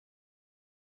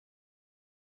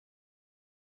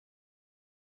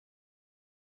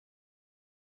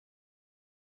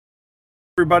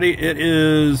Everybody, it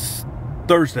is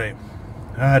Thursday.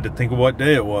 I had to think of what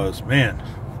day it was. Man,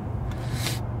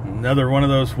 another one of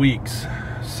those weeks.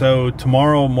 So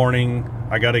tomorrow morning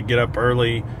I got to get up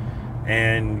early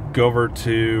and go over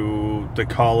to the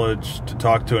college to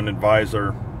talk to an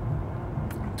advisor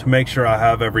to make sure I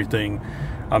have everything.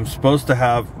 I'm supposed to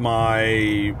have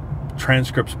my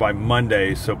transcripts by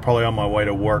Monday, so probably on my way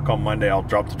to work on Monday I'll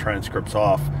drop the transcripts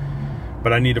off.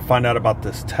 But I need to find out about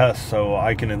this test so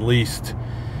I can at least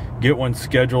get one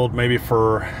scheduled maybe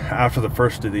for after the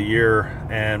first of the year,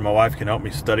 and my wife can help me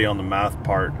study on the math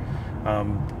part.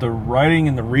 The writing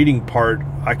and the reading part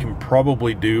I can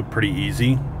probably do pretty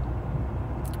easy.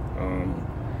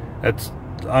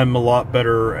 I'm a lot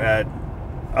better at,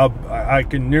 I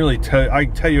can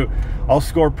tell you I'll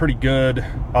score pretty good.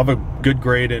 I'll have a good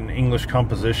grade in English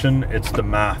composition. It's the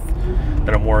math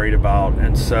that I'm worried about.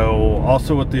 And so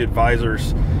also with the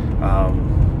advisors,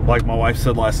 like my wife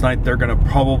said last night, they're going to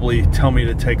probably tell me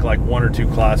to take like 1 or 2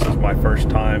 classes my first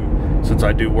time, since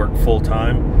I do work full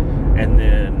time, and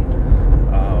then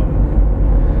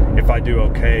if I do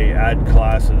okay, add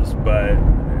classes. But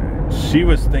she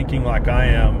was thinking, like I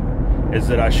am, is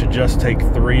that I should just take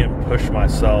 3 and push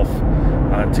myself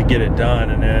to get it done,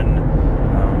 and then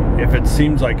if it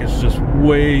seems like it's just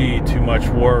way too much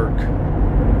work,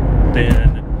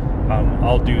 then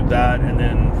I'll do that, and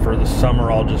then for the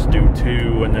summer I'll just do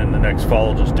 2, and then the next fall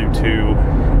I'll just do 2,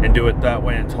 and do it that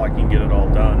way until I can get it all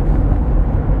done.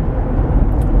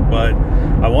 But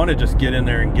I want to just get in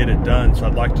there and get it done, so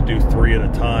I'd like to do 3 at a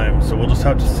time. So we'll just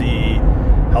have to see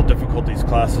how difficult these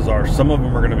classes are. Some of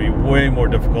them are going to be way more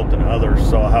difficult than others,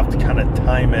 so I'll have to kind of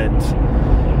time it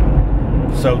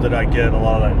so that I get a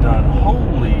lot of that done.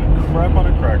 Holy crap on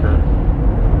a cracker.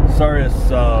 Sorry, it's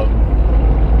let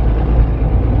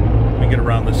me get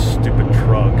around this stupid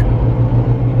truck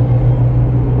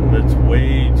that's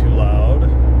way too loud.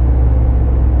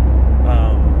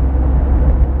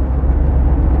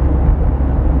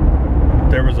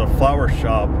 There was a flower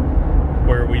shop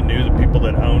where we knew the people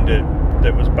that owned it,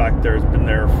 that was back there, has been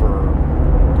there for,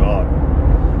 God,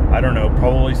 I don't know,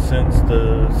 probably since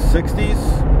the 60s,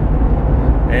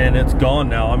 and it's gone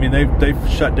now. I mean, they've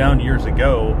shut down years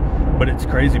ago, but it's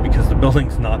crazy because the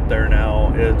building's not there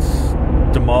now. It's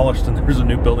demolished and there's a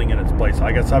new building in its place.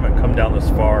 I guess I haven't come down this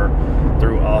far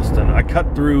through Austin. I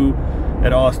cut through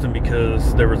at Austin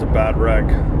because there was a bad wreck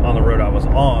on the road I was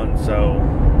on, so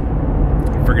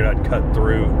I figured I'd cut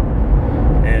through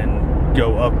and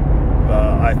go up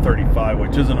I-35,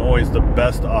 which isn't always the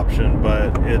best option,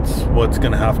 but it's what's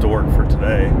going to have to work for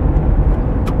today.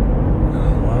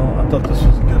 Well, I thought this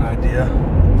was a good idea.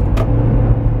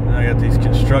 And I got these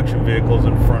construction vehicles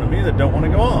in front of me that don't want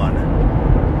to go on,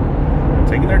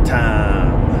 taking their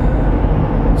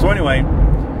time. So anyway,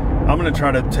 I'm going to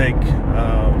try to take,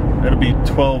 it'll be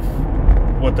 12,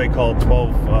 what they call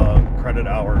 12 credit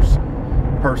hours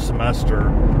per semester,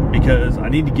 because I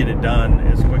need to get it done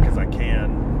as quick as I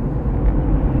can.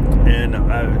 And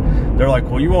they're like,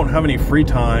 well, you won't have any free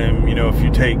time, you know, if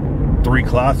you take 3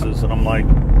 classes. And I'm like,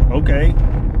 okay, I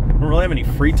don't really have any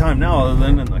free time now other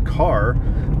than in the car.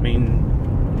 I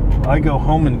mean, I go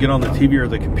home and get on the TV or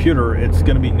the computer, it's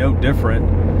going to be no different.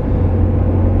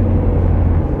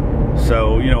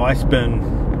 So, you know, I spend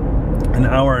an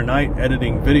hour a night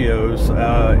editing videos.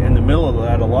 In the middle of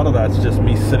that, a lot of that's just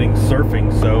me sitting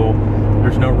surfing, so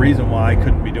there's no reason why I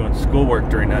couldn't be doing schoolwork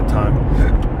during that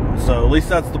time. So at least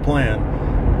that's the plan.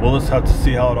 We'll just have to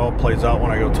see how it all plays out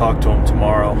when I go talk to him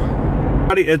tomorrow.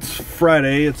 It's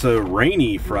Friday. It's a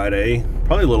rainy Friday,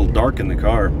 probably a little dark in the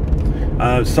car.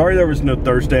 Sorry there was no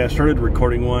Thursday. I started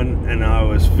recording one and I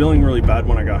was feeling really bad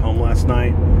when I got home last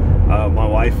night. My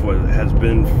wife has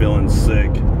been feeling sick,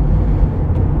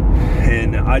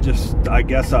 and I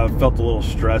guess I felt a little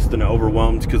stressed and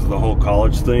overwhelmed because of the whole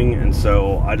college thing, and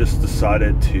so I just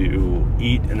decided to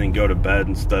eat and then go to bed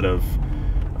instead of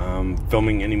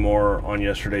filming any more on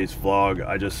yesterday's vlog.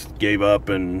 I just gave up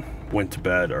and went to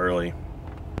bed early.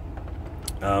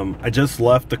 I just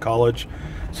left the college,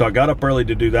 so I got up early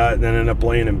to do that, and then ended up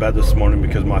laying in bed this morning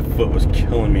because my foot was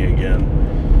killing me again.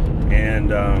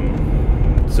 And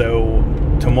so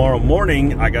tomorrow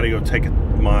morning I got to go take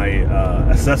my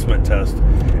assessment test.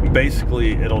 And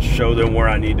basically it'll show them where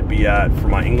I need to be at for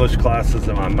my English classes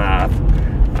and my math.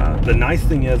 The nice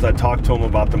thing is I talked to them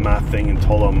about the math thing and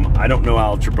told them I don't know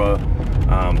algebra.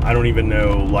 I don't even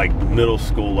know like middle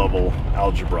school level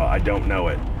algebra. I don't know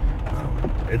it.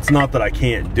 It's not that I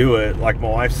can't do it. Like my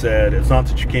wife said, it's not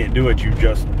that you can't do it, you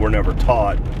just were never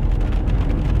taught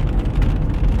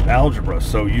algebra,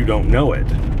 so you don't know it.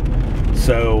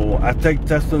 So I take the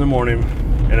test in the morning,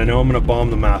 and I know I'm going to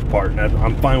bomb the math part, and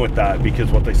I'm fine with that,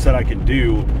 because what they said I can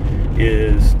do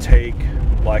is take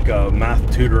like a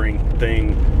math tutoring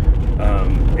thing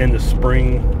in the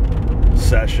spring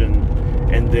session,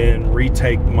 and then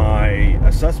retake my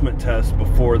assessment test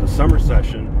before the summer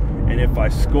session, and if I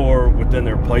score within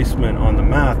their placement on the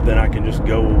math, then I can just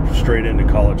go straight into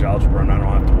college algebra and I don't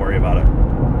have to worry about it.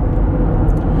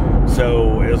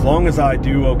 So as long as I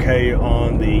do okay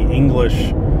on the English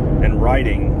and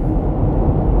writing,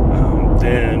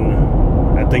 then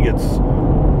I think it's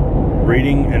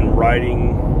reading and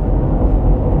writing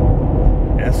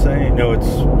essay. No, it's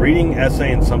reading,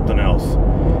 essay, and something else.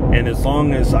 And as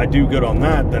long as I do good on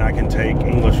that, then I can take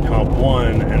English Comp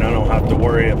 1, and I don't have to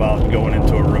worry about going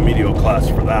into a remedial class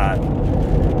for that.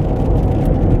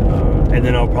 And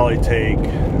then I'll probably take,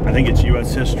 I think it's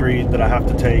U.S. history that I have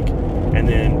to take, and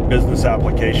then business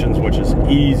applications, which is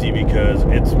easy because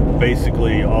it's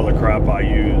basically all the crap I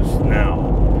use now.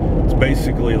 It's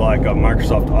basically like a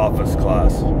Microsoft Office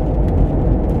class.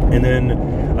 And then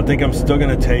I think I'm still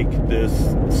going to take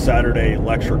this Saturday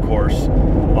lecture course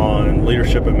on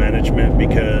leadership and management,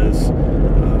 because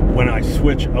when I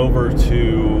switch over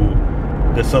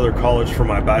to this other college for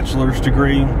my bachelor's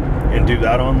degree and do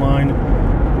that online,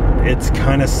 it's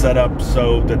kind of set up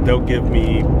so that they'll give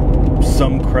me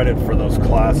some credit for those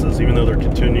classes, even though they're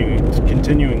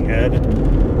continuing ed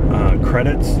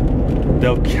credits.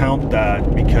 They'll count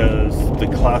that because the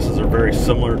classes are very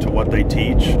similar to what they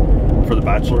teach for the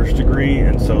bachelor's degree,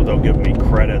 and so they'll give me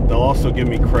credit. They'll also give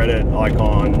me credit like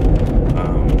on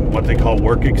what they call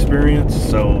work experience,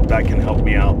 so that can help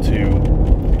me out too.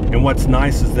 And what's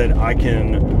nice is that I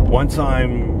can,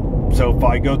 so if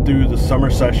I go through the summer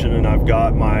session and I've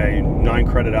got my 9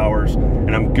 credit hours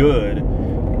and I'm good,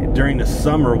 during the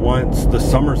summer, once the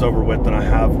summer's over with, then I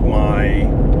have my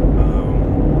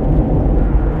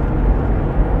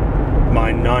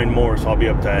 9 more, so I'll be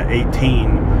up to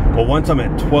 18. Well, once I'm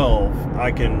at 12,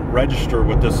 I can register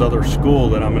with this other school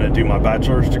that I'm going to do my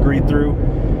bachelor's degree through.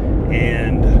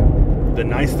 And the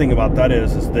nice thing about that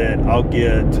is that I'll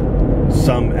get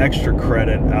some extra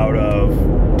credit out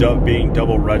of being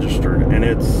double registered, and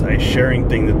it's a sharing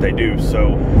thing that they do.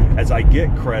 So as I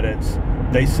get credits,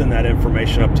 they send that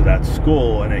information up to that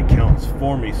school and it counts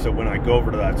for me. So when I go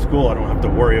over to that school, I don't have to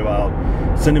worry about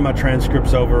sending my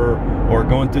transcripts over or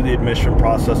going through the admission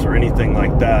process or anything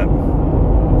like that.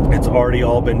 It's already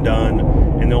all been done,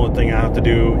 and the only thing I have to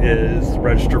do is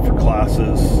register for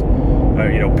classes,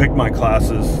 pick my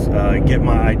classes, get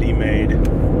my ID made,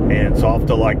 and so I'll have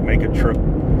to like make a trip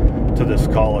to this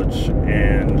college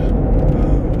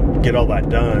and get all that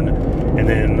done, and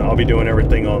then I'll be doing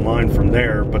everything online from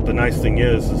there. But the nice thing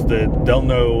is that they'll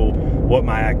know what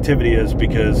my activity is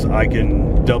because I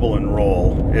can double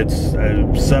enroll. It's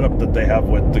a setup that they have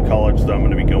with the college that I'm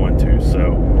going to be going to.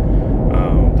 So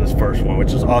this first one,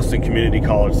 which is Austin Community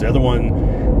College. The other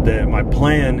one that my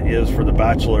plan is for the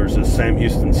bachelor's is Sam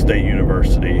Houston State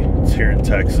University. It's here in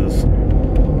Texas.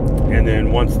 And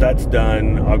then once that's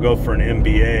done, I'll go for an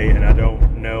MBA, and I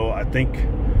don't know, I think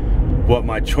what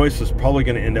my choice is probably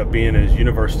going to end up being is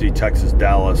University of Texas,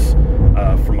 Dallas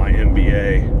for my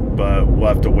MBA, but we'll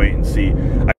have to wait and see.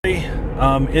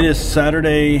 It is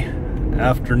Saturday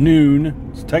afternoon.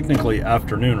 It's technically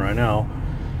afternoon right now.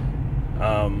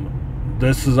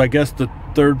 This is, I guess, the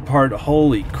third part.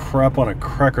 Holy crap on a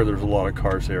cracker, there's a lot of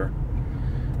cars here.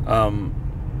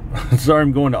 Sorry,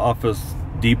 I'm going to Office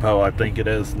Depot, I think it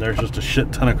is, and there's just a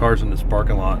shit ton of cars in this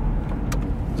parking lot.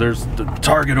 There's the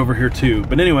Target over here too.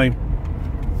 But anyway,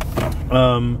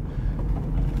 I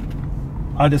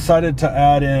decided to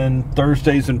add in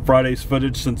Thursdays and Fridays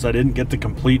footage since I didn't get to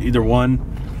complete either one.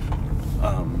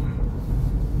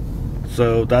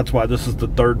 So that's why this is the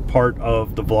third part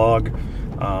of the vlog.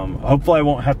 Hopefully I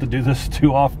won't have to do this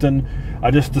too often. I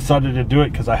just decided to do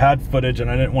it because I had footage and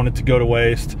I didn't want it to go to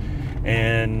waste.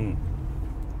 And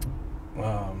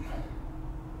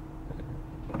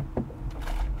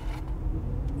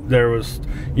there was,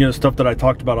 stuff that I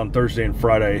talked about on Thursday and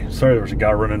Friday. Sorry, there was a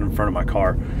guy running in front of my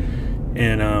car.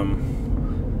 And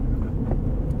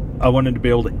I wanted to be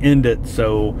able to end it,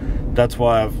 so that's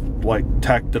why I've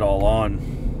tacked it all on.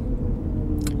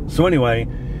 So anyway,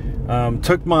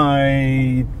 took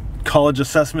my college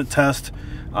assessment test.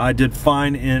 I did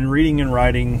fine in reading and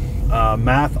writing.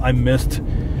 Math, I missed.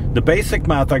 The basic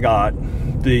math I got.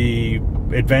 The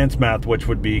advanced math, which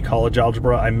would be college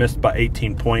algebra, I missed by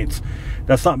 18 points.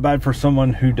 That's not bad for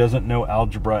someone who doesn't know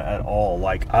algebra at all.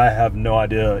 I have no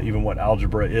idea even what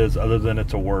algebra is other than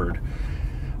it's a word.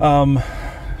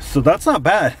 So that's not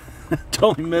bad. To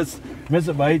only miss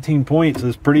it by 18 points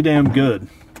is pretty damn good.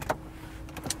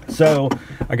 So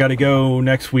I got to go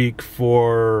next week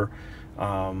for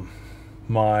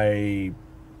my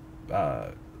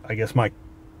I guess my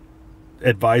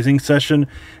advising session,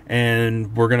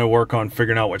 and we're going to work on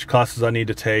figuring out which classes I need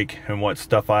to take and what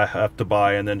stuff I have to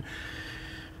buy, and then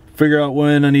figure out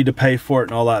when I need to pay for it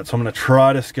and all that. So I'm going to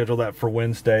try to schedule that for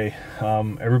Wednesday.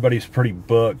 Everybody's pretty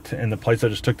booked, and the place I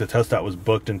just took the test at was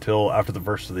booked until after the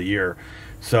first of the year.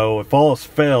 So if all else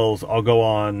fails, I'll go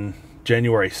on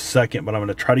January 2nd, but I'm going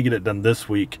to try to get it done this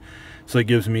week. So it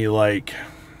gives me like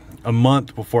a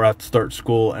month before I have to start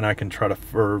school, and I can try to,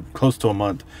 or close to a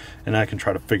month, and I can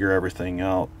try to figure everything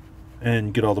out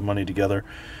and get all the money together.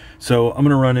 So I'm going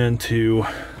to run into,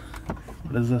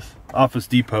 what is this? Office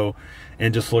Depot,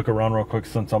 and just look around real quick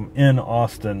since I'm in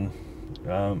Austin.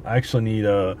 I actually need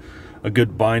a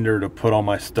good binder to put all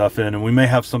my stuff in, and we may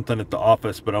have something at the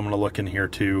office, but I'm going to look in here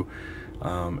too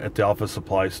at the office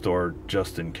supply store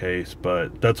just in case.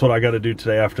 But that's what I got to do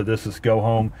today after this, is go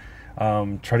home,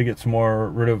 try to get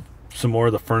rid of some more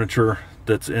of the furniture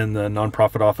that's in the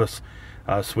nonprofit office,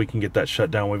 so we can get that shut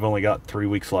down. We've only got 3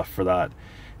 weeks left for that,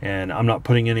 and I'm not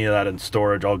putting any of that in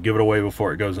storage. I'll give it away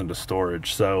before it goes into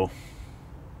storage. So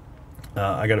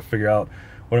I got to figure out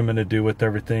what I'm going to do with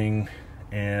everything,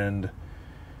 and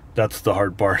that's the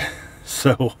hard part.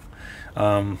 So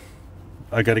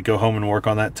I got to go home and work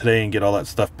on that today and get all that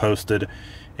stuff posted,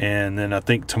 and then I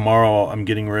think tomorrow I'm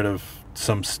getting rid of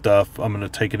some stuff. I'm going to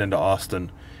take it into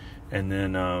Austin, and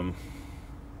then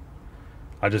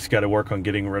I just got to work on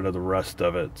getting rid of the rest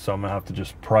of it. So I'm going to have to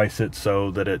just price it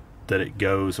so that it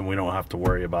goes and we don't have to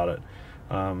worry about it.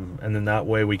 And then that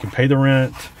way we can pay the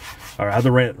rent, or have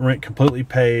the rent completely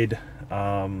paid,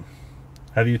 have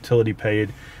utility paid,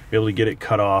 be able to get it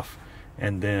cut off,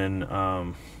 and then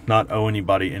not owe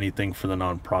anybody anything for the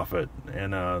nonprofit.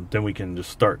 And then we can just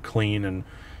start clean and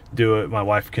do it. My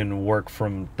wife can work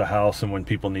from the house, and when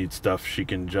people need stuff, she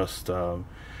can just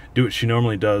do what she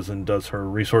normally does and does her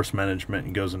resource management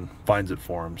and goes and finds it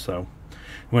for them. So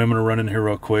anyway, I'm going to run in here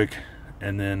real quick,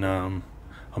 and then I'm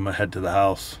going to head to the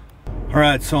house. All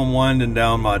right, so I'm winding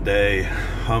down my day.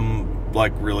 I'm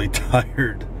like really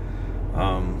tired.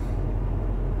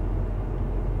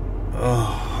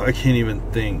 Oh, I can't even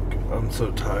think. I'm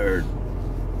so tired.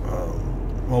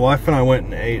 My wife and I went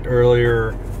and ate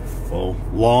earlier, well,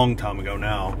 long time ago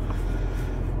now,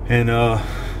 and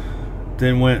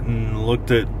then went and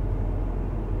looked at,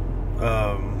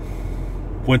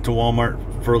 went to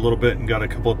Walmart for a little bit and got a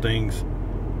couple of things.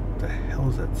 What the hell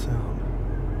is that sound?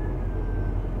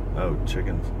 Oh,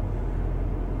 chickens.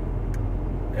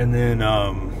 And then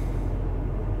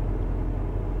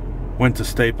went to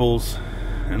Staples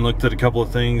and looked at a couple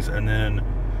of things, and then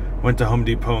went to Home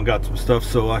Depot and got some stuff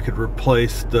so I could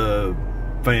replace the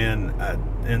fan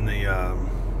in the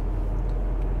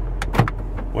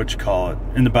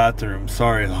in the bathroom.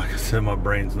 Sorry, like I said, my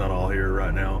brain's not all here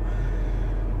right now.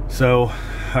 So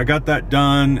I got that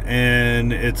done,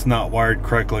 and it's not wired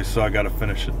correctly, so I got to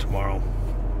finish it tomorrow.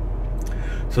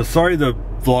 So sorry the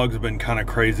vlogs have been kind of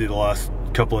crazy the last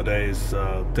couple of days.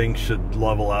 Things should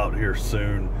level out here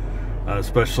soon,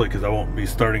 especially because I won't be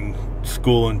starting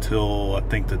school until I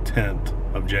think the 10th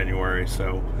of January.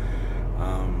 So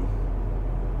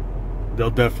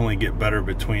they'll definitely get better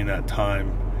between that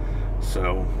time.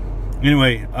 So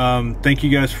anyway, thank you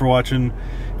guys for watching.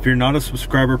 If you're not a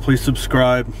subscriber, please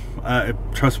subscribe.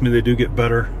 Trust me, they do get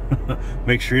better.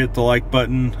 Make sure you hit the like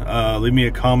button. Leave me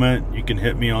a comment. You can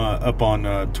hit me up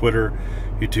on Twitter,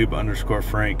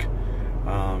 YouTube_Frank.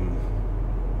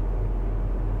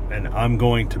 And I'm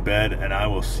going to bed, and I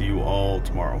will see you all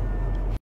tomorrow.